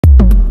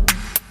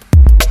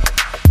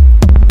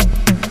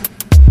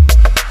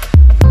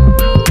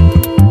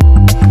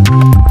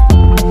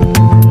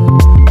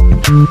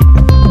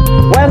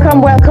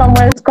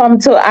welcome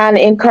to an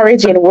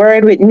encouraging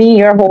word with me,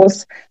 your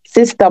host,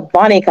 Sister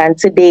Bonica. And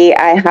today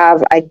I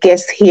have a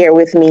guest here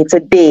with me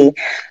today.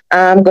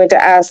 I'm going to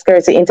ask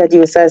her to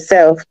introduce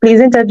herself. Please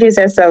introduce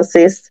yourself,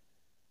 sis.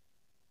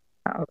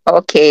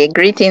 Okay,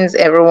 greetings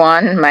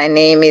everyone. My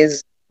name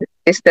is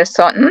Sister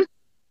Sutton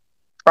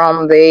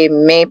from the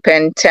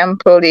Mapen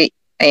Temple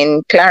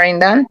in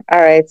Clarendon, All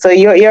right. So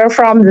you're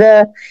from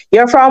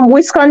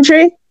which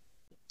country?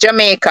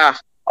 Jamaica.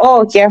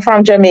 Oh, okay, you're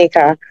from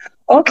Jamaica.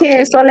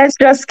 Okay, Okay. so let's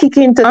just kick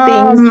into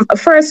things.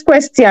 First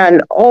question: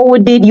 how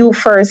did you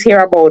first hear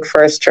about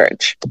First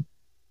Church?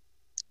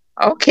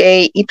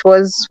 Okay, it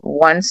was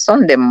one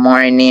Sunday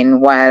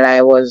morning while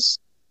I was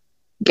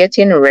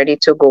getting ready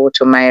to go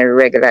to my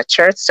regular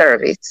church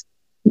service.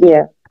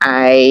 Yeah.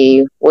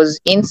 I was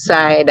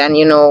inside and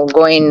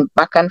going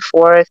back and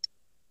forth.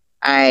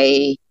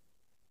 I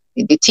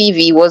the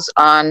TV was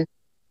on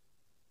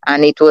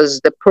and it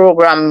was the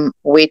program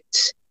with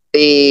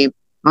the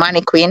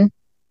mannequin, the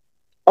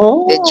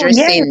Oh, yes,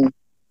 dressing,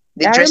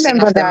 the I dressing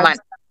remember of the that. man.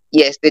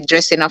 Yes, the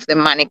dressing of the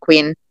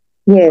mannequin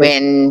Yes.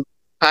 when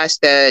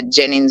Pastor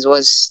Jennings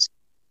was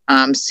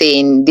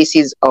saying this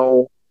is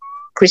how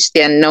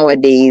Christian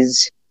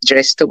nowadays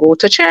dress to go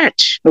to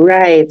church.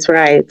 Right,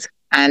 right.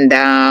 And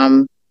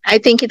I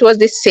think it was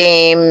the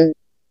same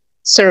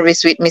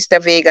service with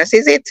Mr. Vegas,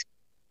 is it?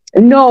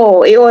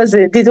 No, it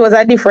wasn't. It was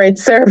a different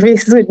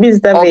service with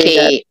Mr. Vegas.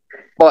 Okay.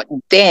 But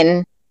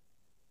then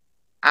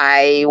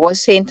I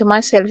was saying to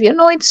myself,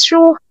 it's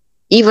true.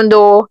 Even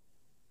though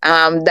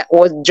that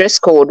was dress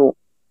code,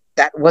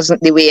 that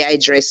wasn't the way I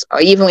dress, or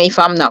even if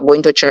I'm not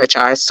going to church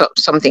or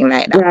something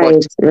like that.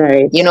 Right,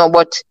 right,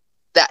 But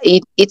that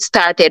it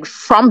started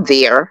from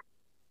there.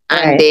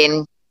 And right,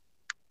 then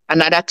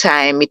another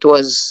time it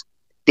was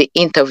the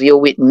interview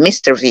with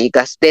Mr.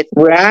 Vegas. That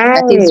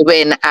is right.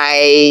 when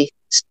I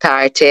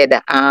started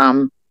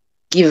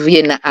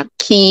giving a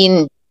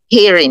keen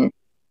hearing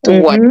to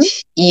what Mm-hmm.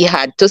 he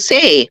had to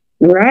say.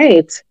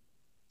 Right.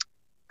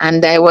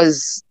 And I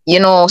was,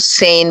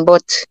 saying,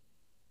 but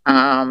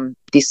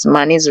this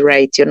man is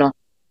right,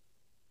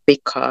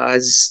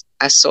 because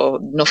I saw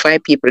no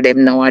five people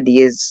them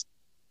nowadays,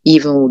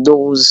 even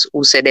those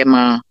who say them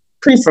are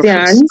professed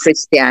Christians.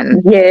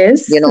 Christian,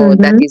 Yes. that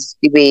Mm-hmm. is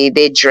the way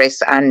they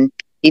dress, and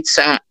it's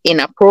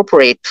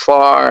inappropriate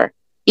for,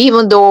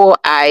 even though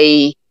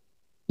I,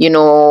 you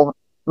know,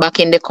 back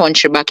in the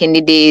country, back in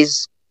the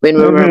days when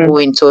we were Mm-hmm.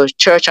 going to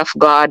Church of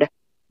God,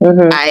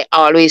 Mm-hmm. I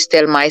always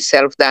tell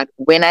myself that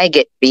when I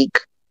get big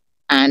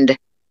and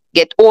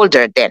get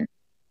older then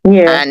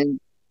Yeah. and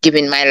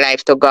giving my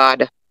life to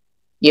God,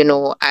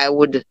 I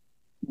would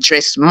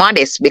dress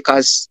modest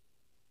because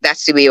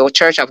that's the way our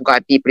Church of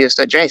God people used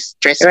to dress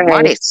Right.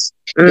 modest.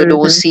 You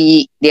don't Mm-hmm.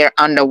 see their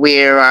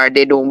underwear or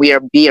they don't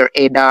wear beer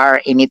head or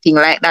anything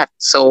like that.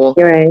 So,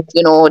 Right.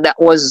 that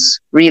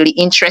was really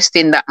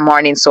interesting that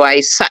morning. So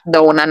I sat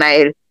down and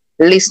I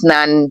listened,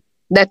 and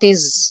that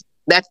is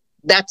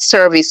that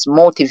service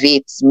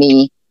motivates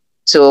me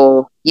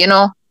to, give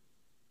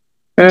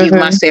Mm-hmm.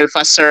 myself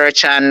a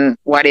search and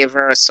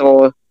whatever.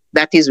 So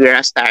that is where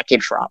I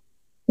started from.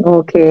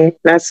 Okay,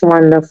 that's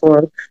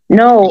wonderful.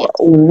 Now, Yes.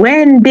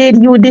 when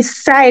did you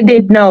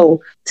decided now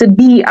to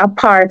be a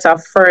part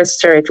of First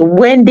Church?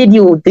 When did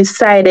you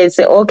decided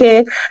say,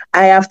 okay,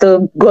 I have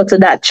to go to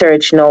that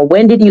church now?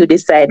 When did you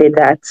decided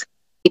that?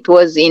 It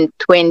was in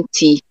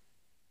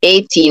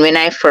 2018 when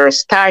I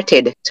first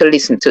started to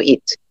listen to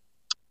it.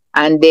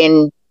 And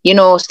then,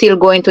 still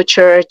going to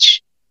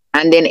church.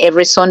 And then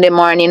every Sunday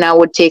morning, I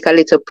would take a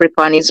little prep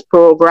on his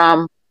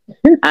program.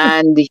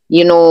 And,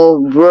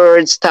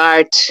 words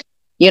start,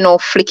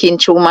 flicking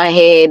through my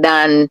head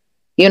and,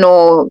 you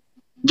know,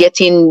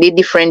 getting the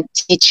different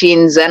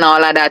teachings and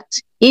all of that.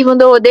 Even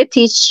though they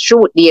teach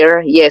truth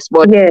there, yes,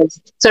 but Yes.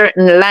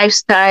 certain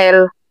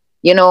lifestyle,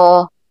 you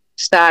know,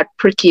 start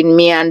pricking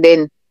me. And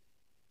then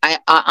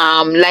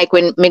like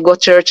when me go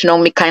church now,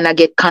 me kind of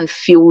get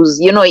confused.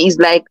 It's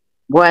like,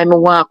 why me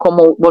want to come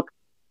out, but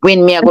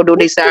when me I go do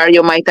this, or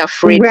you might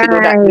afraid to do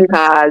that Right,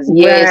 because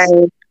yes.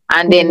 right.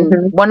 And then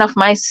Mm-hmm. one of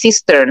my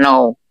sister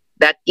now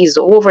that is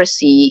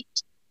overseas,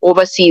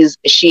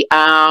 she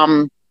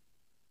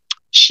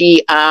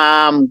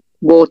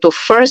go to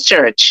First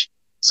Church,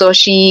 so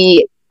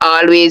she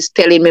always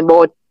telling me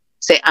about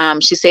say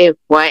she say,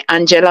 why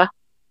Angela,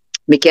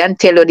 me can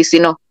tell you this,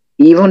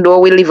 even though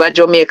we live at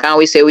Jamaica and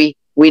we say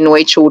we know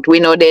it truth, we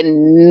know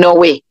then no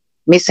way.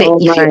 Me say Oh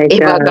if you my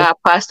ever God. go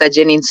Pastor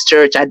Jennings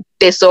church and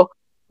they so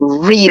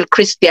real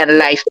Christian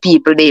life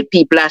people, they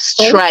people are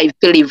strive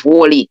to live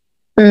holy.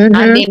 And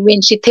Mm-hmm. then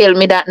when she tell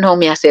me that now,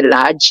 me I say,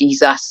 Lord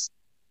Jesus.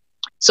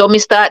 So me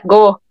start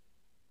go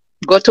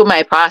to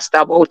my pastor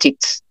about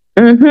it.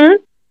 Mm-hmm.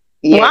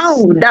 Yes.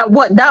 Wow,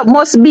 that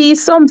must be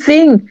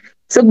something.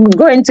 So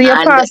going to your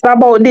And pastor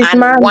about this and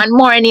man. one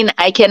morning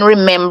I can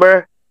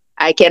remember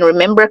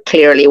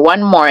clearly.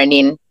 One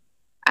morning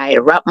I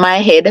wrap my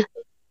head.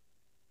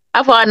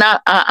 I've on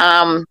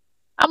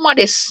a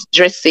modest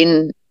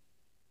dressing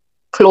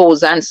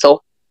clothes and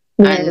so.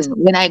 Yes. And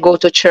when I go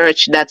to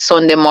church that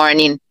Sunday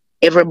morning,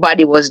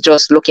 everybody was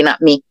just looking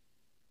at me.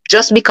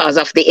 just because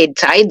of the head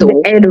tie The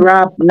though, head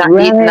wrap, not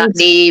the not right?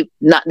 the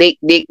not the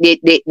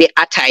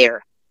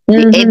attire,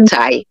 the head Mm-hmm.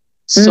 tie.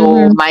 So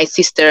Mm-hmm. my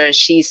sister,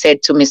 she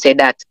said to me, said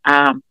that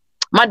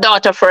my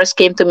daughter first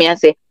came to me and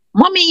said,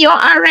 "Mommy, you're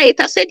all right."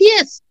 I said,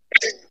 "Yes."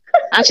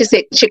 And she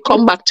said, she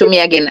come back to me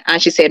again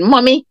and she said,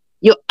 "Mommy,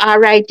 you all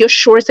right? You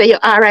sure say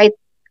you're all right?"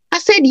 I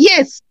said,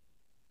 "Yes."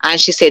 And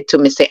she said to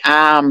me, say,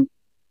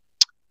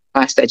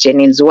 Pastor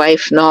Jennings'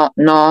 wife, no,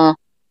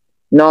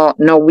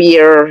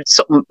 wear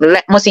something,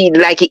 must he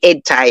like a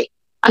head tie.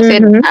 I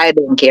said, Mm-hmm. "I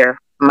don't care.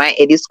 My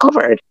head is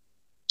covered."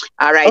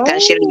 All right.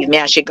 And she leave Oh. me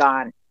and she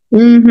gone.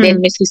 Then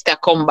Mm-hmm. my sister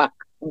come back.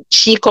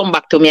 She come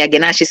back to me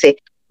again and she said,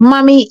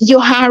 "Mommy, you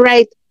all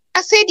right?"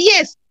 I said,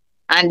 "Yes."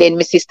 And then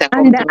my sister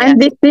come to me And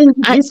and this said, is,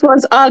 I, this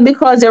was all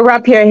because you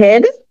wrap your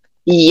head.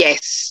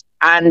 yes.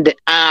 And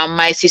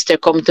my sister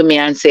come to me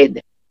and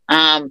said,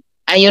 and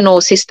you know,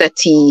 Sister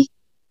T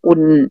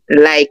wouldn't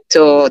like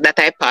to, that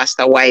I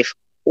pastor wife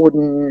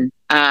wouldn't,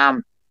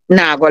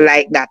 nah, go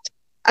like that.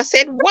 I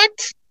said, "What?"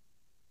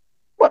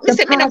 But me The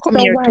say, "Me no come pastor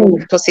here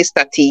wife. to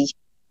Sister T.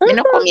 Me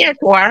no come Mm-hmm. here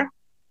to her."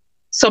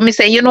 So me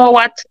say, "You know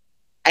what?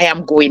 I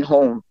am going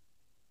home."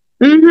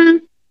 Mm-hmm.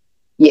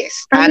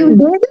 Yes. And you And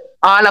did?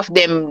 all of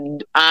them,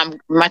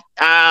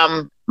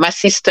 my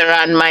sister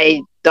and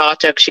my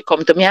daughter, she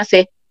come to me and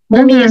say,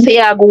 "Mommy, you Mm-hmm. say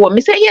I go home."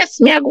 Me say, "Yes,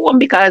 me I go home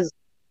because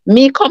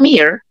me come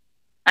here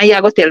and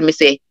you go tell me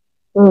say,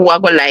 who I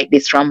go like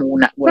this from who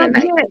not gonna From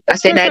like yeah, that." I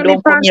said, "I especially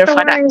don't come here pastor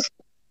for that." wife.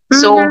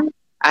 So Mm-hmm.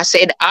 I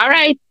said, "All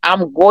right,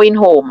 I'm going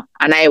home."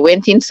 And I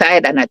went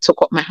inside and I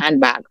took up my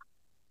handbag.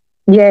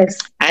 Yes.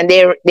 And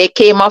they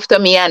came after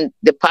me and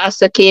the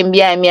pastor came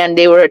behind me and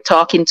they were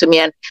talking to me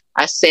and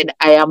I said,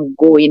 "I am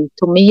going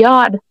to my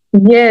yard.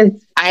 Yes.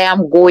 I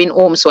am going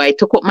home." So I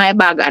took up my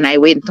bag and I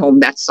went home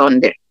that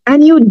Sunday.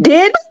 And you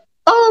did?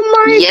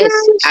 Oh my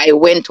Yes, gosh. I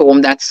went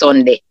home that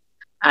Sunday.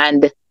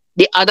 And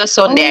the other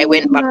Sunday I Oh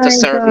went back to my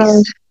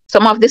service. gosh.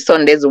 Some of the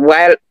Sundays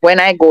while when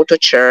I go to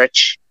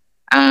church,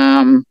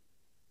 um,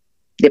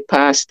 the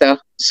pastor,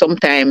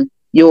 sometime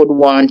you would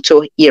want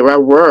to hear a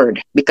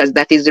word because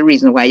that is the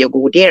reason why you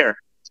go there.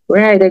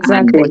 Right,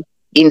 And but exactly.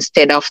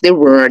 instead of the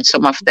word,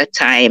 some of the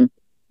time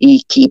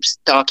he keeps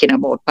talking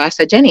about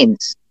Pastor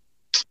Jennings.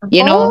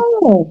 You know,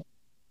 Oh.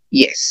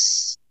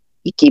 yes,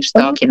 he keeps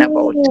talking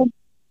about Oh.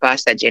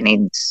 Pastor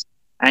Jennings.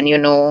 And you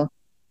know,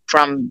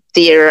 from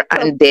there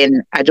So, and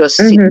then I just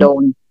sit mhm.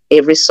 down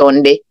every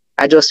Sunday.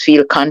 I just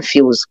feel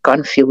confused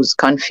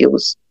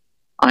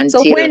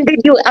So until when did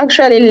you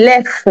actually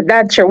left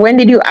that church? When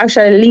did you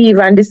actually leave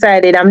and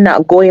decided I'm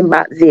not going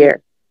back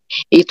there?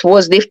 it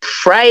was the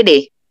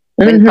Friday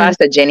when Mm-hmm.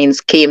 Pastor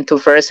Jennings came to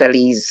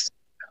Versailles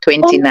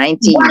Oh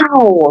 2019.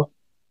 wow.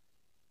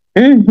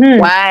 Mm-hmm.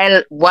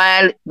 While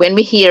when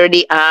we hear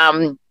the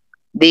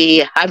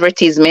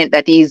advertisement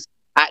that he's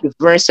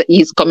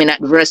coming at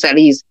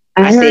Versailles,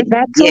 I I said heard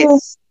that too.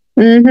 yes.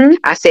 Mm-hmm.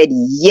 I said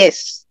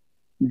yes.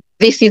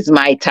 This is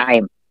my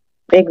time.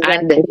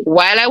 And Exactly.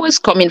 while I was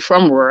coming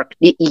from work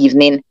the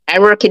evening, I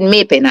work in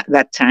Mapen at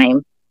that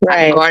time at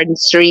Right. Garden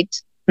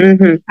Street.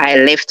 Mm-hmm. I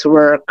left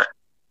work.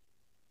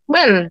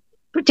 Well,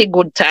 pretty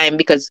good time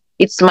because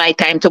it's my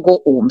time to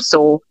go home.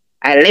 So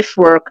I left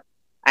work.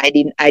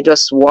 I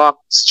just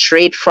walked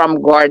straight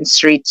from Garden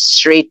Street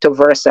straight to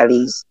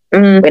Versailles.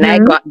 When I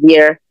Mm-hmm. got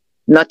there,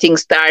 nothing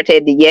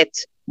started yet,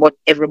 but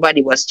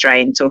everybody was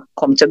trying to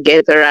come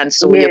together and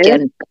so you Yes.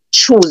 can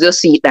choose your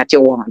seat that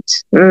you want.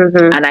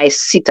 Mm-hmm. And I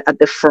sit at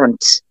the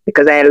front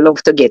because I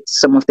love to get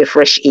some of the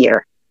fresh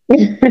air.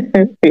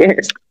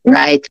 Yes.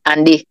 Right.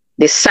 And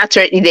the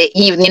Saturday the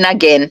evening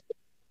again,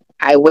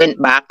 I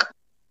went back.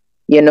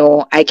 You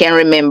know, I can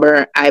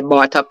remember I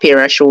bought a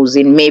pair of shoes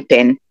in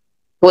Maypen. It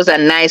was a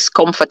nice,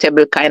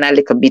 comfortable kind of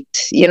little bit,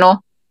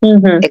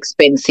 Mm-hmm.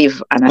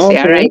 expensive. And I say,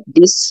 all Okay. right,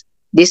 this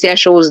your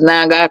shoes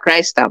naga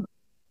Christ tab.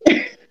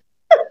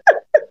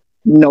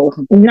 No.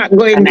 Not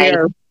going And I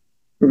there.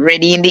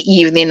 ready in the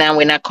evening and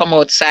when I come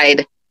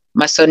outside,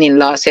 my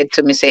son-in-law said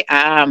to me, say,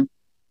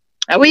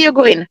 where you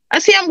going? I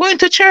say, I'm going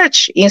to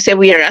church. He said,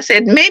 where? I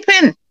said,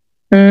 Maypen.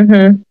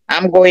 Mm-hmm.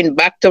 I'm going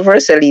back to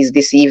Versailles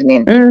this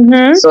evening.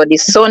 Mm-hmm. So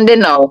this Sunday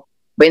now,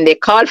 when they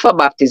called for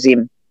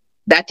baptism,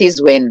 that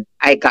is when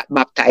I got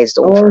baptized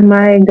Oh over.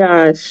 my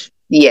gosh.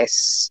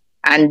 Yes.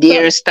 And So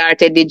there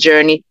started the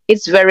journey.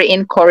 It's very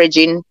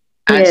encouraging.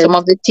 And yes. some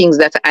of the things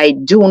that I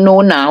do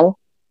know now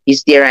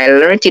is there I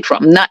learned it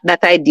from. Not that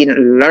I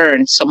didn't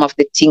learn some of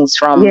the things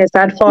from Yes,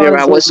 that where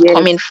I falsehood, was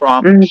coming yes.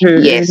 from. Mm-hmm.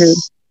 Mm-hmm.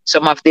 Yes.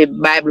 Some of the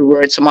Bible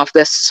words, some of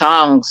the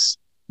songs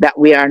that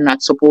we are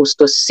not supposed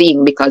to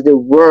sing because the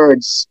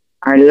words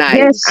are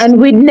Yes, lies. and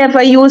we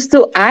never used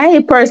to.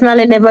 I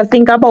personally never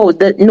think about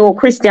the no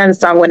Christian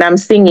song when I'm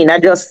singing. I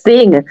just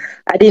sing.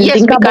 I didn't Yes,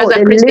 think because about a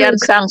the Christian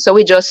lyrics. song, so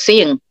we just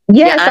sing.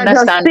 You Yes, I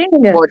just understand?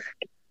 sing.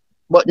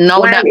 But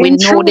now While that we in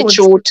know the truth,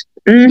 truth,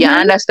 you mm-hmm.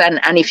 understand?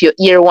 And if you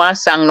hear one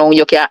song now,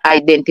 you can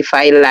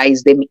identify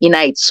lies them in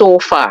it so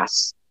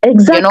fast.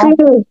 You know?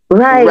 Exactly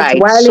right.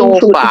 Right, While in so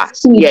truth,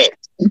 fast. Yes.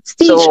 it's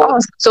teach So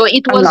us so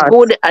it a was lot.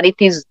 good and it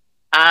is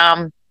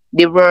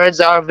the words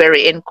are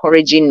very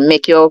encouraging,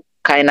 make you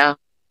kinda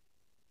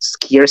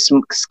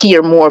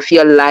scare more of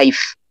your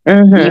life,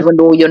 Mm-hmm. even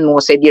though you know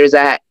say there's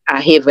a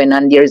heaven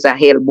and there's a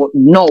hell, but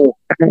know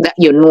that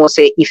you know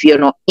say if you're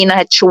not in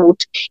a truth,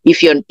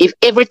 if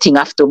everything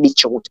have to be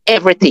truth,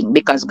 everything,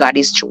 because God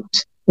is truth.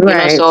 You know,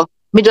 Right. so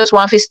me just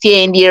want to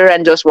stay in there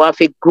and just want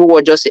to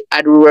grow, just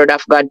add the word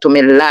of God to my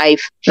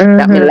life, that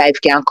my Mm-hmm.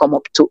 life can come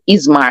up to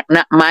his mark,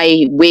 not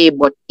my way,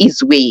 but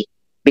his way,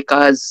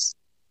 because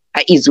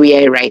his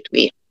way, a right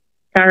way.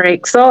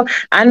 Correct. So,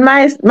 and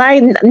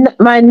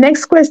my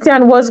next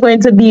question was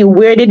going to be,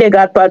 where did they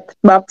get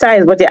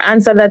baptized? But you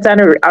answered that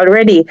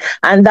already,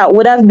 and that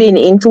would have been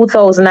in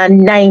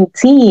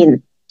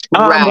 2019,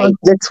 August Right,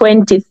 the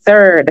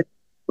 23rd.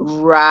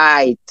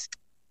 right,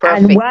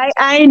 And perfect. why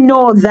I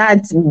know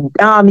that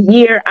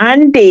year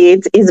and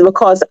date is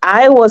because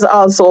I was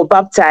also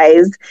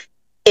baptized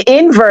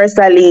in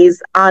Versailles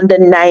on the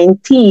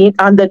 19th,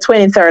 on the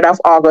 23rd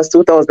of August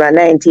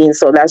 2019.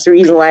 So that's the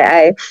reason why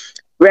I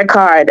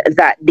record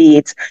that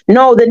date.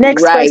 Now, the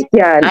next Right.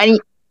 question.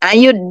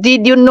 And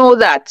you know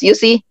that? You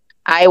see,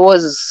 I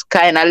was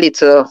kind of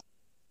little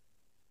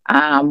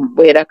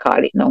where I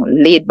call it now,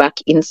 laid back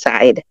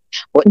inside.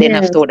 But then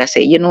Yes. after I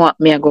say, you know what,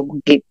 me I go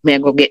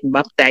get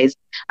baptized.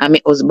 And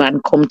my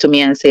husband come to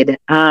me and said,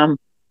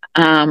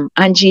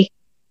 Angie,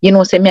 you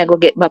know, say me I go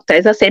get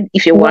baptized. I said,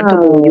 if you want to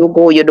go, Wow. you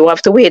go. You don't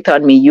have to wait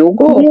on me. You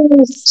go.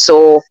 Yes.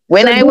 So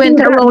when So I did you went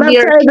get around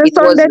here, baptized the it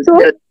was Sunday too?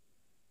 the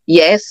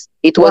yes,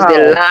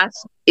 Wow.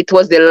 it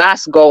was the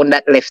last gown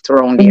that left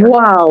around there.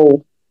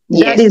 Wow.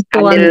 That Yes. is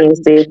so And the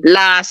amazing.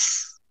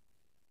 last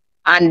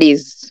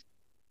Andes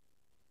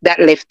that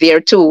left there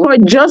too.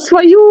 But just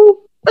for you?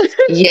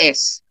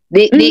 Yes.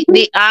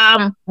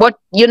 Mhm. But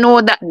you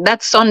know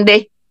that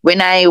Sunday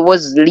when I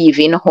was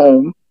leaving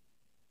home,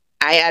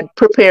 I had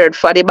prepared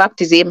for the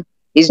baptism.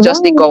 It's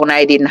just the Wow. gown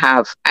I didn't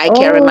have. I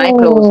carry my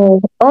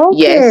clothes. Oh,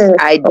 Yes, okay.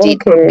 I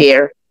did Okay.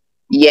 prepare.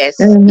 Yes,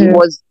 it Mm-hmm.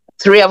 was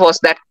three of us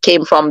that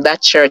came from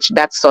that church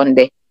that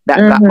Sunday that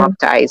got Mm-hmm.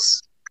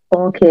 baptized.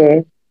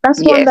 Okay.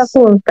 That's Yes.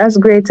 wonderful. That's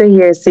great to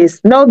hear, sis.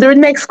 Now, the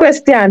next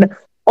question.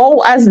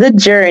 How has the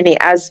journey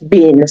has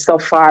been so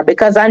far?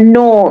 Because I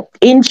know,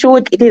 in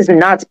truth, it is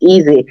not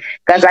easy.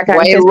 Because I can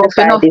Why rough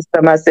testify enough? this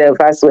to myself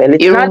as well.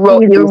 It's not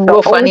You easy. So,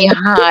 rough and you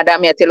hard. I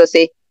mean, I tell you,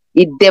 say,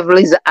 the devil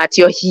is at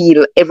your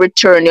heel. Every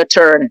turn you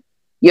turn.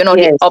 You know,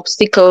 the yes.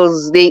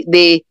 obstacles,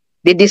 the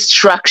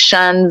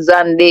distractions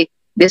and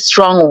the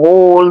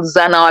strongholds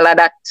and all of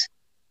that.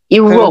 It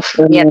rough,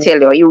 me I Mhm.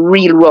 tell you, it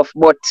real rough.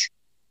 But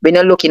when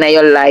you're looking at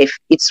your life,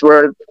 it's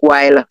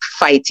worthwhile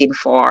fighting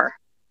for.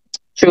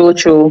 True,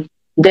 true.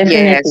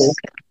 Definitely. Yes.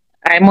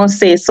 I must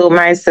say so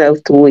myself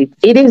too.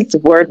 It is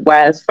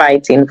worthwhile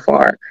fighting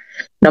for.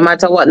 No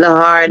matter what the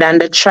hard and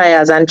the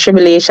trials and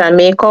tribulation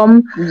may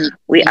come,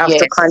 we have to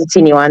Yes.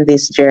 continue on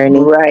this journey.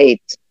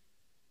 Right.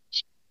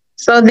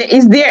 So,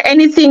 is there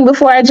anything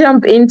before I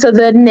jump into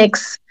the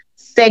next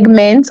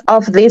segment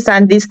of this?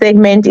 And this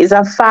segment is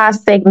a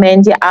fast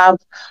segment. You have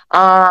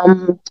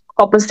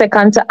couple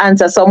seconds to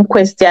answer some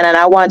question, and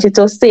I want you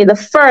to say the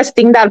first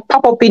thing that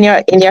pop up in your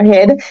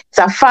head. It's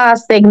a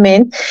fast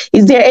segment.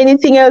 Is there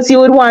anything else you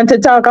would want to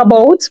talk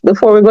about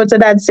before we go to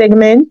that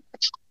segment?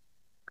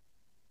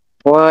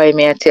 Boy,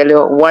 may I tell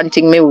you, one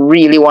thing me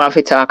really want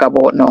to talk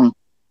about now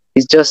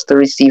is just to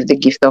receive the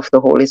gift of the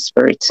Holy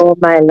Spirit. Oh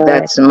my Lord.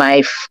 That's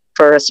my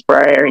first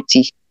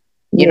priority.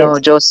 You know,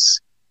 Yes.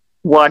 just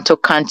want to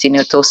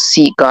continue to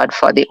seek God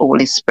for the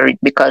Holy Spirit,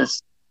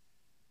 because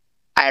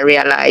I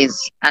realize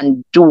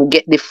and do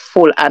get the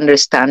full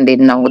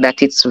understanding now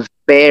that it's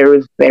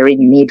very, very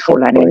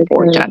needful and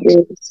Important. important.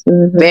 Yes.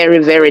 Mm-hmm. Very,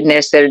 very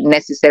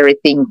necessary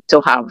thing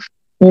to have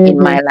in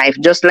Mm-hmm. my life.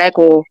 Just like,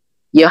 oh,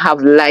 you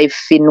have life,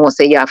 you know,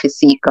 say you have to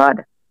seek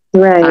God.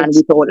 Right. And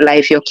without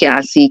life, you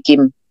can't seek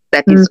Him.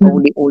 That is how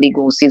Mm-hmm. the Holy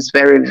Ghost is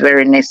very,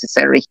 very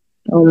necessary.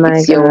 Oh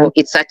my God.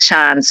 It's a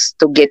chance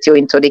to get you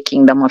into the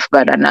kingdom of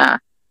God, and I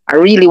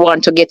really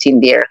want to get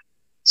in there.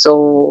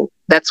 So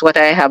that's what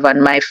I have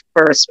on my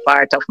first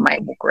part of my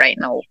book right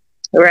now.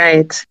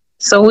 Right.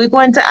 So we're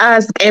going to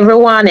ask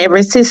everyone,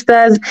 every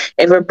sisters,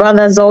 every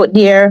brothers out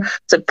there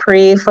to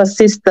pray for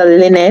Sister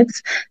Linnette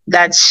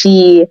that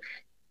she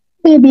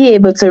may be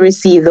able to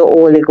receive the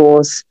Holy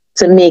Ghost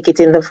to make it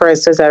in the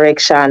first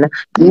resurrection.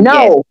 Yes.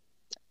 Now,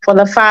 for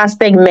the fast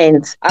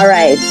segment. All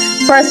right.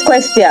 First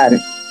question.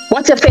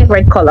 What's your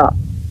favorite color?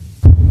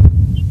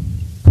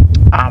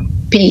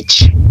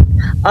 Peach.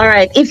 All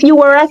right. If you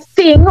were a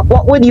thing,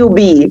 what would you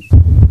be?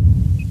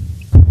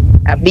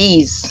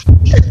 Bees.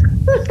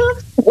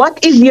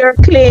 What is your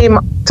claim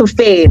to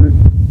fame?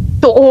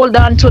 To hold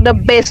on to the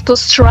best, to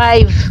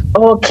strive.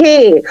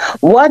 Okay.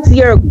 What's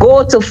your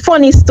go to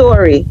funny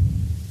story?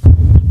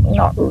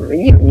 Not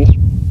really.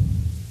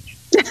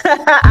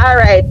 All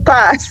right,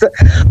 pass.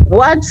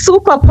 What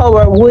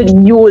superpower would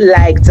you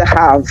like to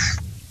have?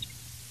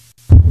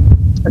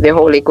 The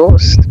Holy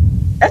Ghost.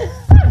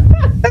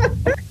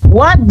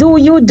 What do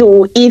you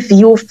do if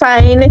you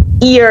find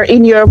ear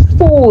in your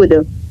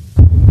food?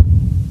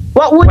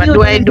 What would What you do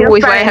do I if you do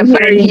if I find have ear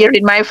find here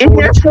in my in food?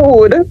 your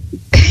food?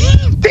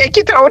 Take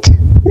it out.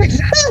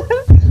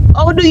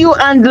 How do you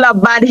handle a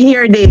bad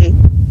hair day?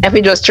 If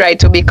you just try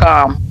to be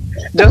calm.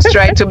 Just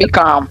try to be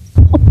calm.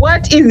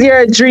 What is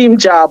your dream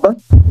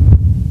job?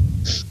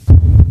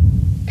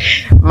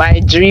 My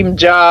dream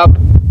job,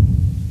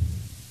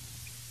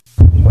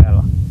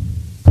 well,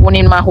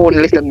 owning my own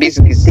little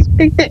business.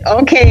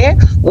 Okay.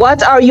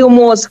 What are you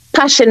most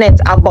passionate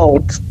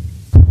about?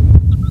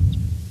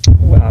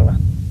 Well,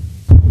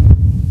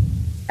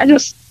 I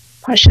just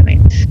passionate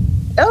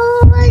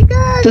Oh my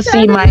God. to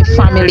see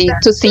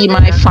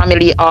my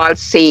family, all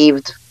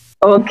saved.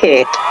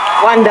 Okay.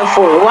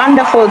 Wonderful.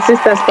 Wonderful,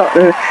 Sister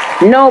Sutton.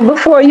 Now,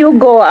 before you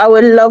go, I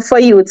would love for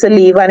you to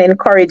leave an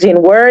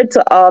encouraging word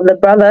to all the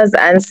brothers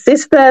and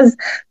sisters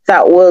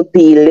that will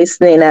be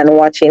listening and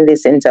watching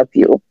this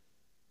interview.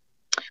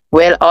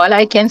 Well, all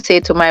I can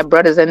say to my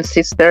brothers and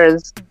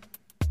sisters,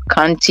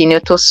 continue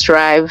to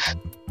strive,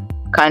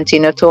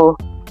 continue to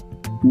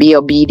be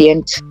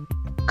obedient,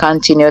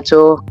 continue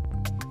to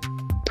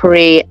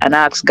pray and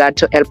ask God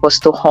to help us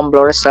to humble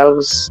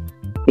ourselves,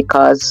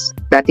 because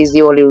that is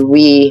the only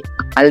way,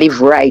 and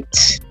live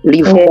right,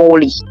 live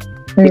holy,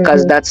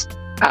 because that's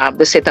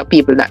the set of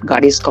people that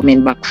God is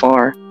coming back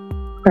for.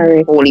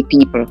 Correct. Holy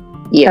people.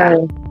 Yeah.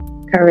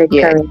 Correct.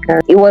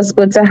 It was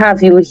good to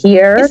have you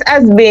here. This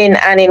has been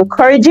an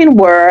encouraging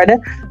word,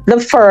 the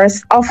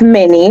first of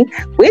many,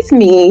 with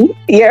me,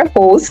 your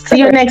host. See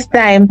you next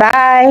time.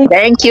 Bye.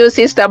 Thank you,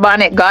 Sister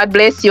Bonnet. God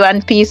bless you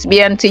and peace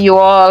be unto you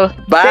all.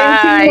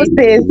 Bye. Thank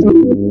you, sis.